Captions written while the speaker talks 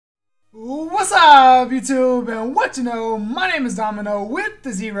What's up, YouTube, and what you know? My name is Domino with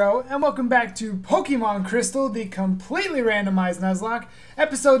the Zero, and welcome back to Pokemon Crystal, the completely randomized Nuzlocke,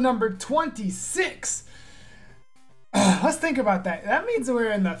 episode number 26. Let's think about that. That means that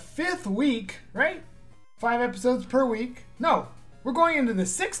we're in the 5th week, right? 5 episodes per week. No, we're going into the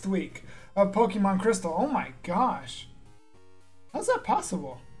 6th week of Pokemon Crystal. Oh my gosh. How's that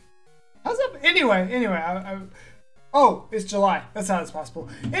possible? How's that? Anyway, oh, it's July. That's how it's possible.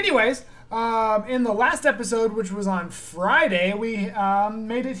 Anyways, in the last episode, which was on Friday, we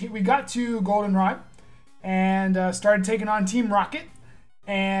made it. We got to Goldenrod and started taking on Team Rocket.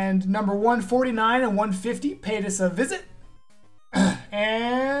 And number 149 and 150 paid us a visit.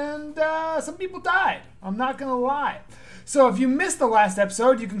 And some people died. I'm not gonna lie. So if you missed the last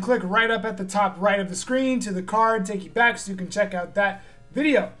episode, you can click right up at the top right of the screen to the card, take you back so you can check out that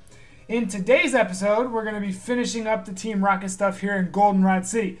video. In today's episode, we're going to be finishing up the Team Rocket stuff here in Goldenrod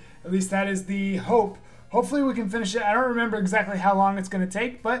City. At least that is the hope. Hopefully we can finish it. I don't remember exactly how long it's going to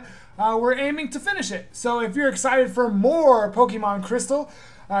take, but we're aiming to finish it. So if you're excited for more Pokemon Crystal,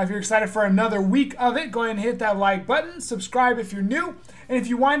 if you're excited for another week of it, go ahead and hit that like button, subscribe if you're new, and if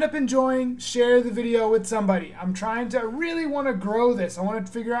you wind up enjoying, share the video with somebody. I really want to grow this. I want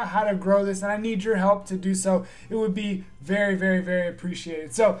to figure out how to grow this, and I need your help to do so. It would be very, very, very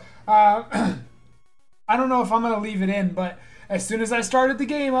appreciated. So, I don't know if I'm going to leave it in, but as soon as I started the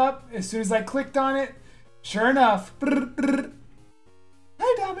game up, as soon as I clicked on it, sure enough. Hi,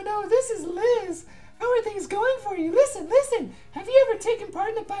 Domino, this is Liz. How are things going for you? Listen. Have you ever taken part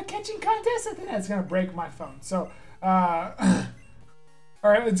in the bug catching contest? I think that's going to break my phone. So,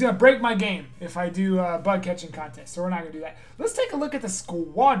 or it's going to break my game if I do a bug catching contest. So we're not going to do that. Let's take a look at the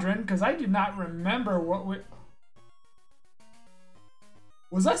squadron, because I do not remember what we...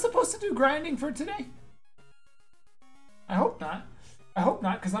 Was I supposed to do grinding for today? I hope not. I hope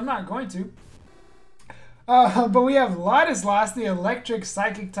not, because I'm not going to. But we have Ladislaus, the electric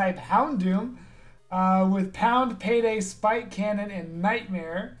psychic type Houndoom, with Pound, Payday, Spike Cannon, and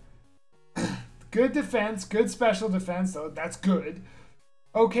Nightmare. Good defense, good special defense, so that's good.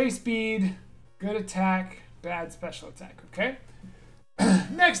 Okay speed, good attack, bad special attack, okay?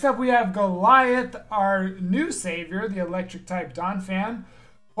 Next up we have Goliath, our new savior, the electric type Donphan.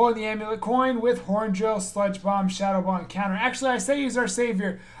 Holding the amulet coin with Horn Drill, Sludge Bomb, Shadow Ball, and Counter. Actually, I say he's our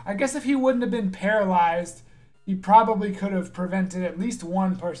savior. I guess if he wouldn't have been paralyzed, he probably could have prevented at least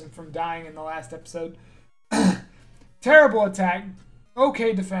one person from dying in the last episode. Terrible attack,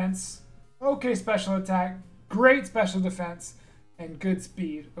 okay defense, okay special attack, great special defense, and good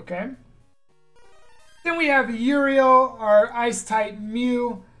speed, okay? Then we have Uriel, our ice-type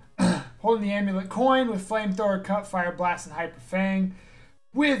Mew, holding the amulet coin with Flamethrower, Cut, Fire Blast, and Hyper Fang.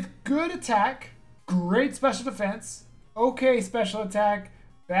 With good attack, great special defense, okay special attack,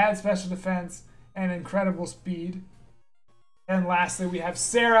 bad special defense, and incredible speed. And lastly, we have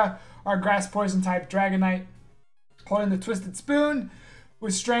Sarah, our grass poison type Dragonite, holding the Twisted Spoon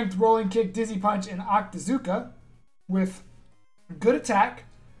with Strength, Rolling Kick, Dizzy Punch, and Octazooka. With good attack,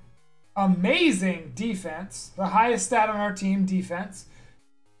 amazing defense, the highest stat on our team, defense,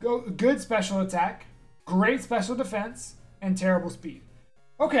 good special attack, great special defense, and terrible speed.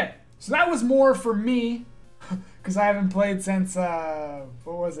 Okay, so that was more for me, because I haven't played since, what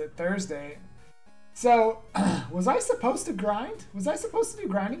was it, Thursday. So, was I supposed to grind? Was I supposed to do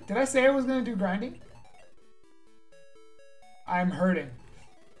grinding? Did I say I was going to do grinding? I'm hurting.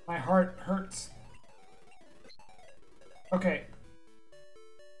 My heart hurts. Okay.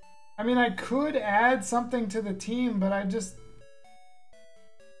 I mean, I could add something to the team, but I just...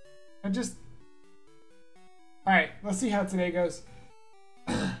 Alright, let's see how today goes.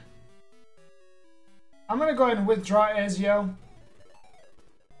 I'm gonna go ahead and withdraw Ezio.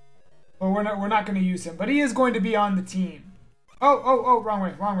 But we're not gonna use him. But he is going to be on the team. Oh, wrong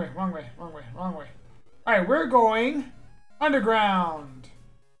way. Alright, we're going underground.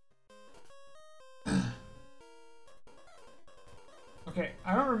 Okay,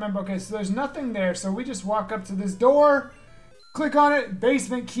 I don't remember. Okay, so there's nothing there. So we just walk up to this door. Click on it.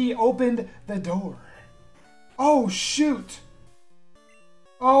 Basement key opened the door. Oh, shoot.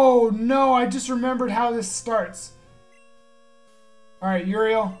 Oh no, I just remembered how this starts. Alright,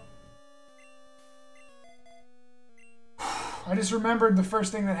 Uriel. I just remembered the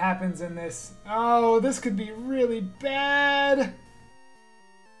first thing that happens in this. Oh, this could be really bad.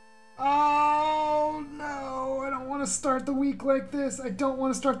 Oh no, I don't want to start the week like this. I don't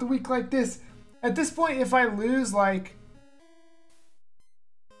want to start the week like this. At this point, if I lose, like...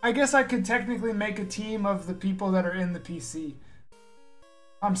 I guess I could technically make a team of the people that are in the PC.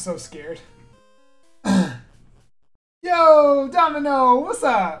 I'm so scared. Yo, Domino, what's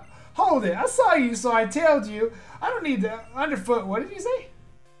up? Hold it. I saw you, so I tailed you. I don't need the underfoot. What did you say?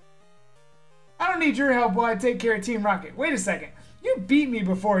 I don't need your help while I take care of Team Rocket. Wait a second. You beat me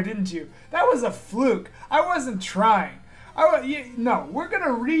before, didn't you? That was a fluke. I wasn't trying. No, we're going to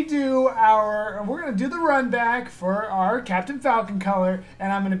redo our... We're going to do the run back for our Captain Falcon color,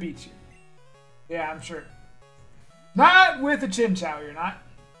 and I'm going to beat you. Yeah, I'm sure. Not with a Chinchou, you're not.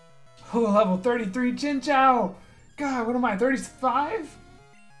 Oh, level 33 Chinchou. God, what am I, 35?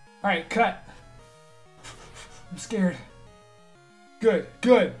 Alright, cut. I'm scared. Good,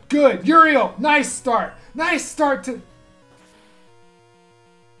 good, good. Uriel, nice start. Nice start to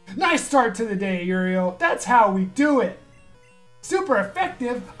the day, Uriel. That's how we do it. Super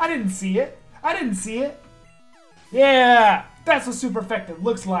effective. I didn't see it. I didn't see it. Yeah, that's what super effective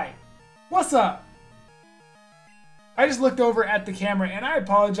looks like. What's up? I just looked over at the camera and I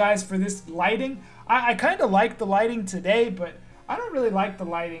apologize for this lighting. I kind of like the lighting today, but I don't really like the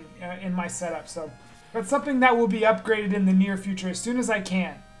lighting in my setup. So that's something that will be upgraded in the near future as soon as I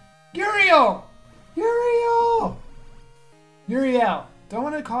can. Uriel! Uriel! Uriel. Do I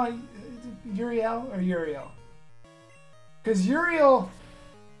want to call you Uriel or Uriel? Because Uriel,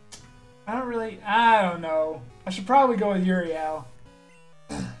 I don't know. I should probably go with Uriel.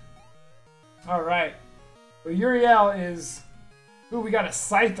 Alright. Well, Uriel is... Ooh, we got a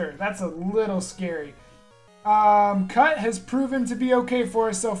Scyther. That's a little scary. Cut has proven to be okay for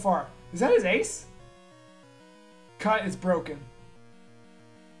us so far. Is that his ace? Cut is broken.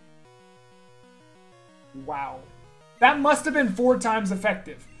 Wow. That must have been 4 times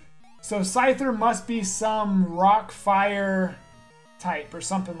effective. So Scyther must be some rock fire type or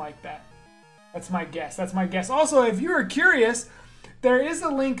something like that. That's my guess. That's my guess. Also, if you are curious, there is a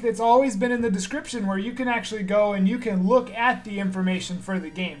link that's always been in the description where you can actually go and you can look at the information for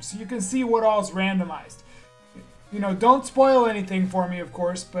the game. So you can see what all is randomized. You know, don't spoil anything for me, of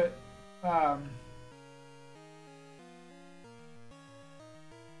course, but...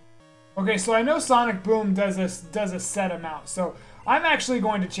 Okay, so I know Sonic Boom does a set amount, so I'm actually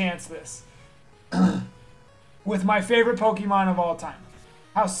going to chance this with my favorite Pokemon of all time.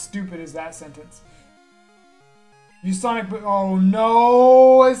 How stupid is that sentence? You Sonic Boom. Oh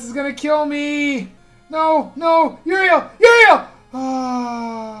no, this is gonna kill me. No, no, Uriel, Uriel!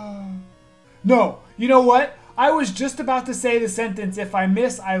 No, you know what? I was just about to say the sentence, if I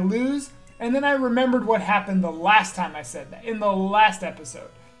miss, I lose, and then I remembered what happened the last time I said that, in the last episode.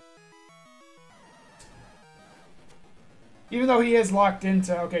 Even though he is locked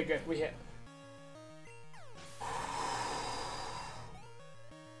into... Okay, good. We hit.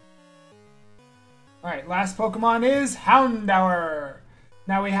 Alright, last Pokemon is Houndour.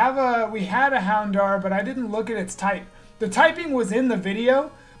 Now we had a Houndour, but I didn't look at its type. The typing was in the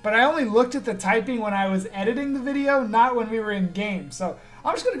video, but I only looked at the typing when I was editing the video, not when we were in game. So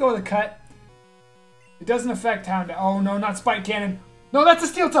I'm just going to go with a cut. It doesn't affect Houndour. Oh no, not Spike Cannon. No, that's a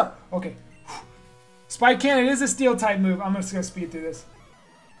Steel type. Okay. Spike Cannon is a Steel type move. I'm just going to speed through this.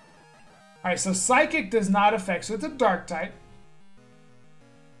 Alright, so Psychic does not affect, so it's a Dark type.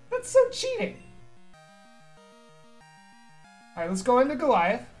 That's so cheating. Alright, let's go into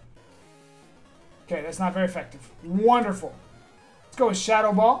Goliath. Okay, that's not very effective. Wonderful. Let's go with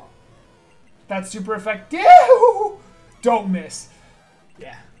Shadow Ball. That's super effective. Don't miss.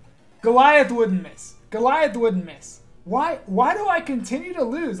 Yeah. Goliath wouldn't miss. Goliath wouldn't miss. Why do I continue to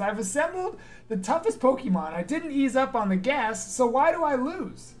lose? I've assembled the toughest Pokemon. I didn't ease up on the gas, so why do I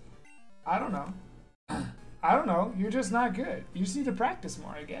lose? I don't know. I don't know. You're just not good. You just need to practice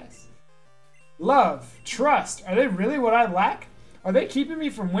more, I guess. Love, trust. Are they really what I lack? Are they keeping me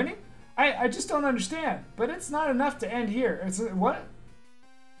from winning? I just don't understand. But it's not enough to end here. It's what?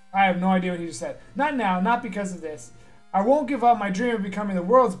 I have no idea what he just said. Not now, not because of this. I won't give up my dream of becoming the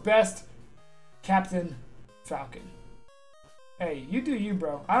world's best Captain Falcon. Hey, you do you,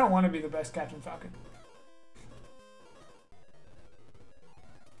 bro. I don't want to be the best Captain Falcon.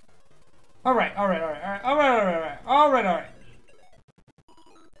 Alright.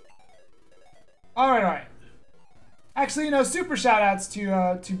 Actually, you know, super shoutouts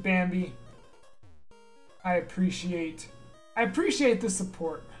to Bambi. I appreciate the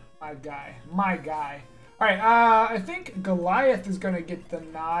support, my guy. Alright, I think Goliath is gonna get the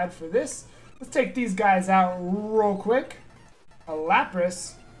nod for this. Let's take these guys out real quick. A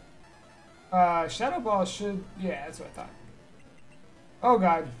Lapras. Shadow Ball should... Yeah, that's what I thought. Oh,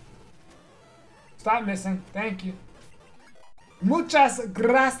 God. Stop missing. Thank you. Muchas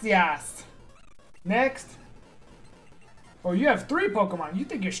gracias. Next. Oh, you have 3 Pokemon. You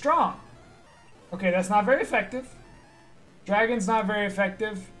think you're strong. Okay, that's not very effective. Dragon's not very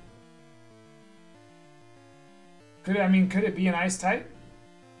effective. Could it be an Ice type?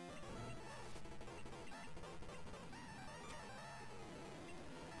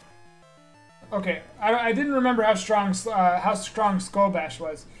 Okay, I didn't remember how strong Skull Bash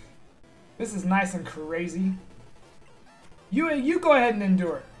was. This is nice and crazy. You go ahead and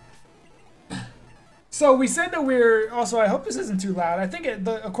endure. So we said that we're also. I hope this isn't too loud. I think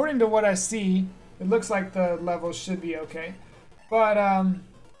according to what I see, it looks like the levels should be okay. But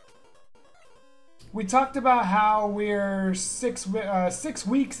we talked about how we're 6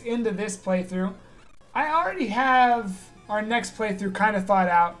 weeks into this playthrough. I already have our next playthrough kind of thought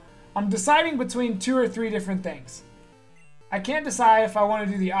out. I'm deciding between 2 or 3 different things. I can't decide if I want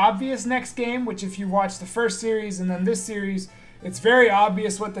to do the obvious next game, which if you watch the first series and then this series, it's very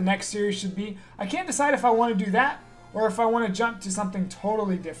obvious what the next series should be. I can't decide if I want to do that or if I want to jump to something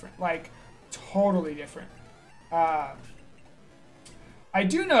totally different, like totally different. I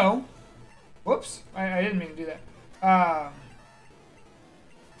do know, whoops, I didn't mean to do that.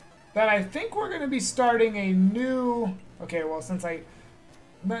 That I think we're going to be starting a new, okay, well, since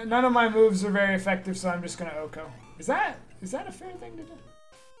none of my moves are very effective, so I'm just going to Oko. Is that a fair thing to do?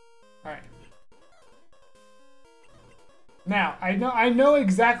 All right. Now, I know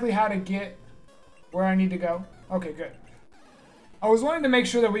exactly how to get where I need to go. Okay, good. I was wanting to make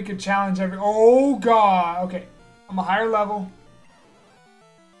sure that we could challenge oh god. Okay, I'm a higher level.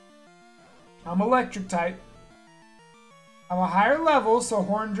 I'm electric type. I'm a higher level, so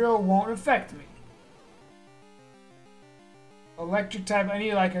Horn Drill won't affect me. Electric type, I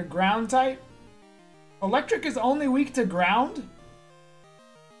need like a ground type. Electric is only weak to ground?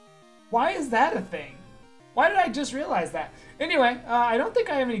 Why is that a thing? Why did I just realize that? Anyway, I don't think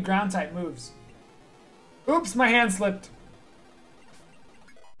I have any ground type moves. Oops, my hand slipped.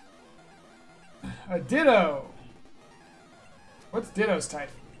 A Ditto. What's Ditto's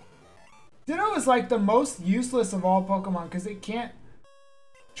type? Ditto is like the most useless of all Pokemon because it can't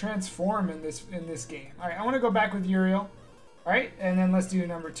transform in this game. All right, I want to go back with Uriel. All right, and then let's do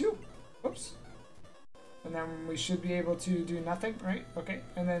number 2. Oops. And then we should be able to do nothing, right? Okay,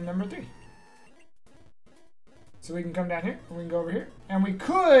 and then number 3. So we can come down here, and we can go over here. And we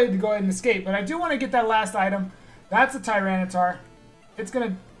could go ahead and escape, but I do want to get that last item. That's a Tyranitar. It's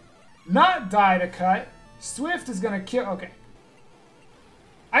going to not die to cut. Swift is going to kill. Okay.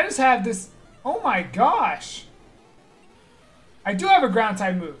 I just have this. Oh my gosh. I do have a ground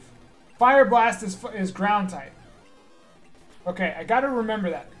type move. Fire Blast is ground type. Okay, I got to remember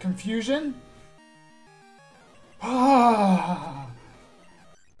that. Confusion.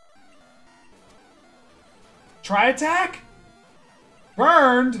 Try attack?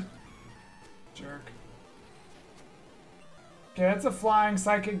 Burned? Jerk. Okay, that's a flying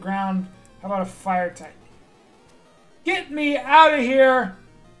psychic ground. How about a fire type? Get me out of here!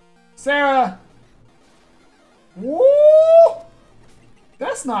 Sarah! Woo!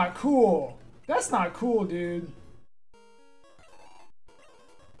 That's not cool. That's not cool, dude.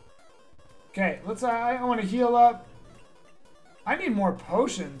 Okay, let's. I want to heal up. I need more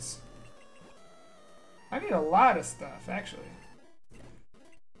potions. I need a lot of stuff, actually.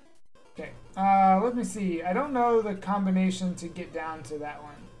 Okay, let me see. I don't know the combination to get down to that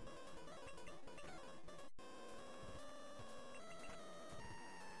one.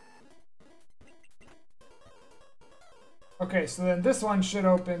 Okay, so then this one should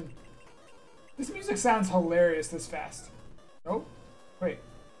open. This music sounds hilarious this fast. Oh, wait.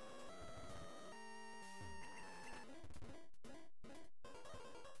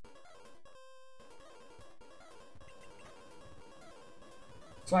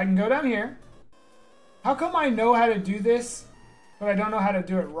 So I can go down here. How come I know how to do this, but I don't know how to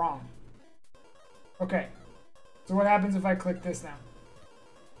do it wrong? Okay. So what happens if I click this now?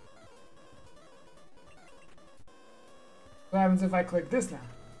 What happens if I click this now?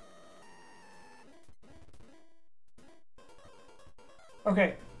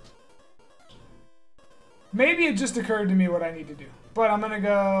 Okay. Maybe it just occurred to me what I need to do. But I'm going to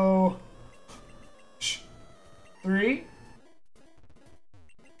go 3,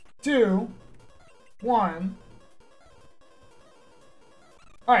 2, 1.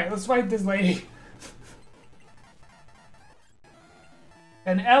 Alright, let's fight this lady.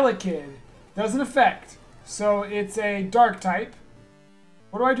 An Elekid doesn't affect, so it's a dark type.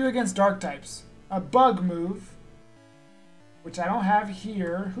 What do I do against dark types? A bug move, which I don't have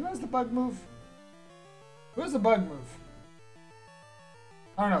here. Who has the bug move? Who has the bug move?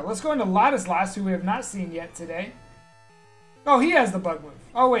 I don't know. Let's go into Ladislaus, who we have not seen yet today. Oh, he has the bug move.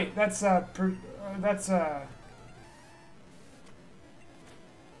 Oh wait, that's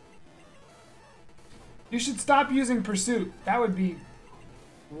You should stop using Pursuit. That would be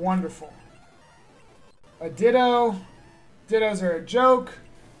wonderful. A Ditto. Dittos are a joke.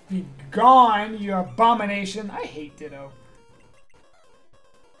 Be gone, you abomination. I hate Ditto.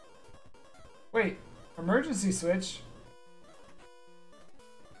 Wait, emergency switch?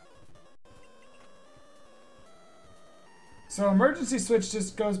 So emergency switch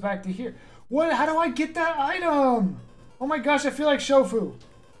just goes back to here. What? How do I get that item? Oh my gosh, I feel like SHOFU.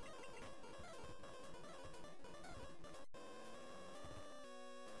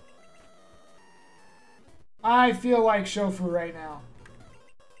 I feel like SHOFU right now.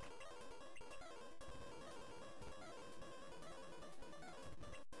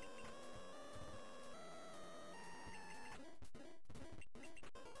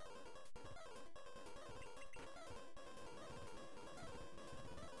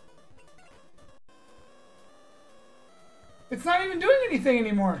 It's not even doing anything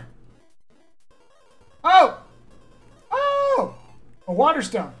anymore. Oh! Oh! A water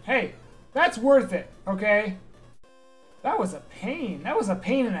stone. Hey, that's worth it, okay? That was a pain. That was a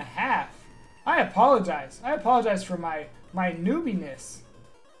pain and a half. I apologize. I apologize for my newbiness.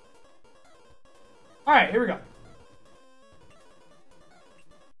 Alright, here we go.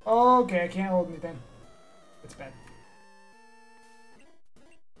 Okay, I can't hold anything. It's bad.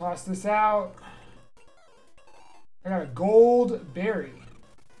 Toss this out. I got a gold berry.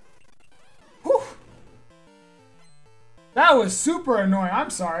 Whew. That was super annoying. I'm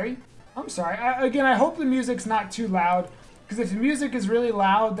sorry. I'm sorry. Again, I hope the music's not too loud. Because if the music is really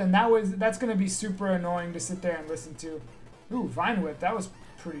loud, then that's going to be super annoying to sit there and listen to. Ooh, Vine Whip. That was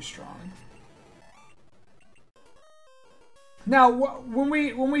pretty strong. Now, when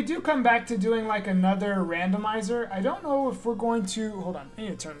we do come back to doing like another randomizer, I don't know if we're going to... Hold on. I need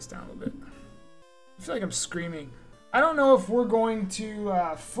to turn this down a little bit. I feel like I'm screaming. I don't know if we're going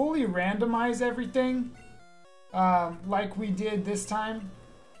to fully randomize everything like we did this time.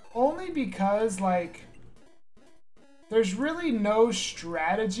 Only because, like, there's really no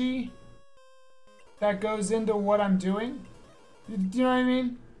strategy that goes into what I'm doing. Do you know what I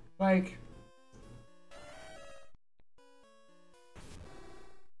mean? Like...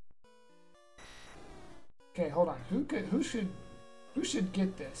 Okay, hold on. Who should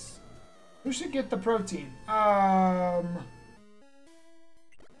get this? Who should get the protein?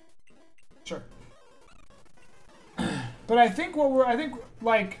 Sure. But I think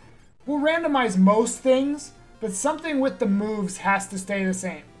like we'll randomize most things, but something with the moves has to stay the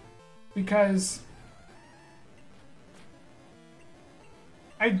same because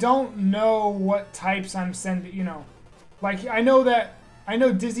I don't know what types I'm sending, you know. Like I know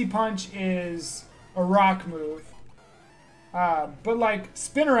Dizzy Punch is a rock move. But like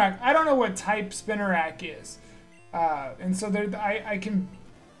Spinnerack, I don't know what type Spinnerack is, and so there, I can.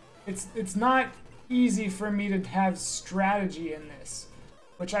 It's not easy for me to have strategy in this,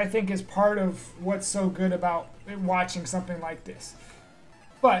 which I think is part of what's so good about watching something like this.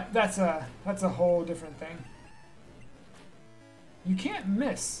 But that's a whole different thing. You can't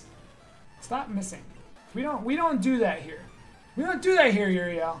miss. Stop missing. We don't do that here. We don't do that here,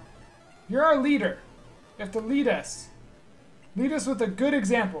 Uriel. You're our leader. You have to lead us. Lead us with a good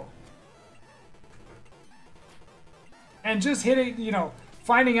example. And just hitting, you know,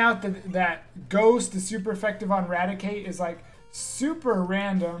 finding out that Ghost is super effective on Raticate is like super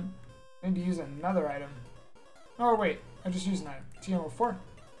random. I need to use another item. Oh wait, I just used an item. TM04.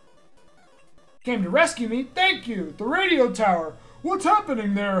 Came to rescue me. Thank you. The radio tower. What's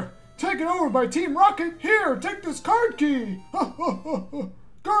happening there? Taken over by Team Rocket. Here, take this card key.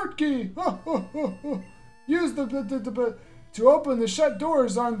 Card key. Use to open the shut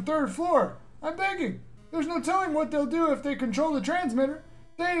doors on the 3rd floor. I'm begging. There's no telling what they'll do if they control the transmitter.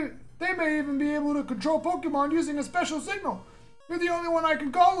 They may even be able to control Pokemon using a special signal. You're the only one I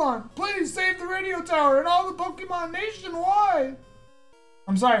can call on. Please save the radio tower and all the Pokemon nationwide.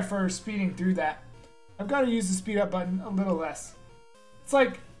 I'm sorry for speeding through that. I've got to use the speed up button a little less. It's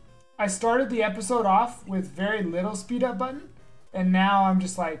like I started the episode off with very little speed up button, and now I'm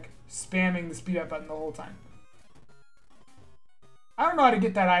just like spamming the speed up button the whole time. I don't know how to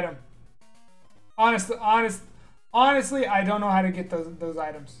get that item. Honestly, I don't know how to get those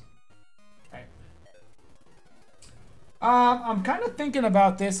items. Right. I'm kind of thinking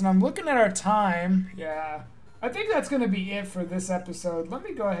about this, and I'm looking at our time. Yeah, I think that's gonna be it for this episode. Let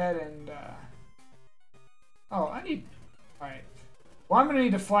me go ahead and. Oh, I need. All right. Well, I'm gonna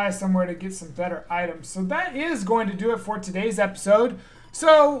need to fly somewhere to get some better items. So that is going to do it for today's episode.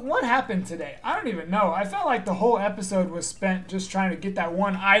 So, what happened today? I don't even know. I felt like the whole episode was spent just trying to get that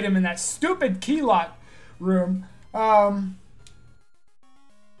one item in that stupid key lock room.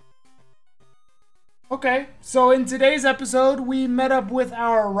 Okay, so in today's episode, we met up with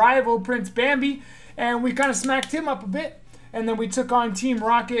our rival, Prince Bambi, and we kind of smacked him up a bit. And then we took on Team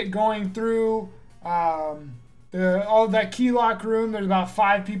Rocket going through all of that key lock room. There's about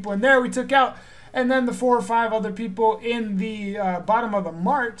 5 people in there we took out, and then the 4 or 5 other people in the bottom of the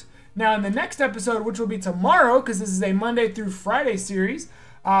mart. Now in the next episode, which will be tomorrow, because this is a Monday through Friday series,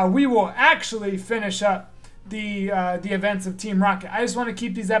 we will actually finish up the events of Team Rocket. I just want to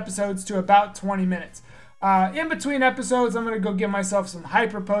keep these episodes to about 20 minutes. In between episodes, I'm going to go get myself some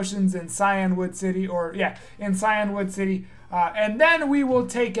hyper potions in Cyanwood City, in Cyanwood City. And then we will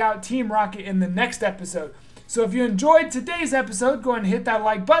take out Team Rocket in the next episode. So if you enjoyed today's episode, go ahead and hit that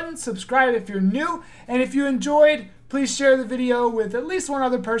like button, subscribe if you're new, and if you enjoyed, please share the video with at least one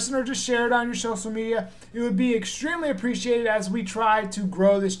other person or just share it on your social media. It would be extremely appreciated as we try to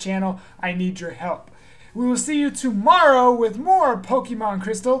grow this channel. I need your help. We will see you tomorrow with more Pokemon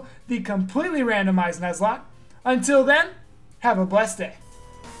Crystal, the completely randomized Nuzlocke. Until then, have a blessed day.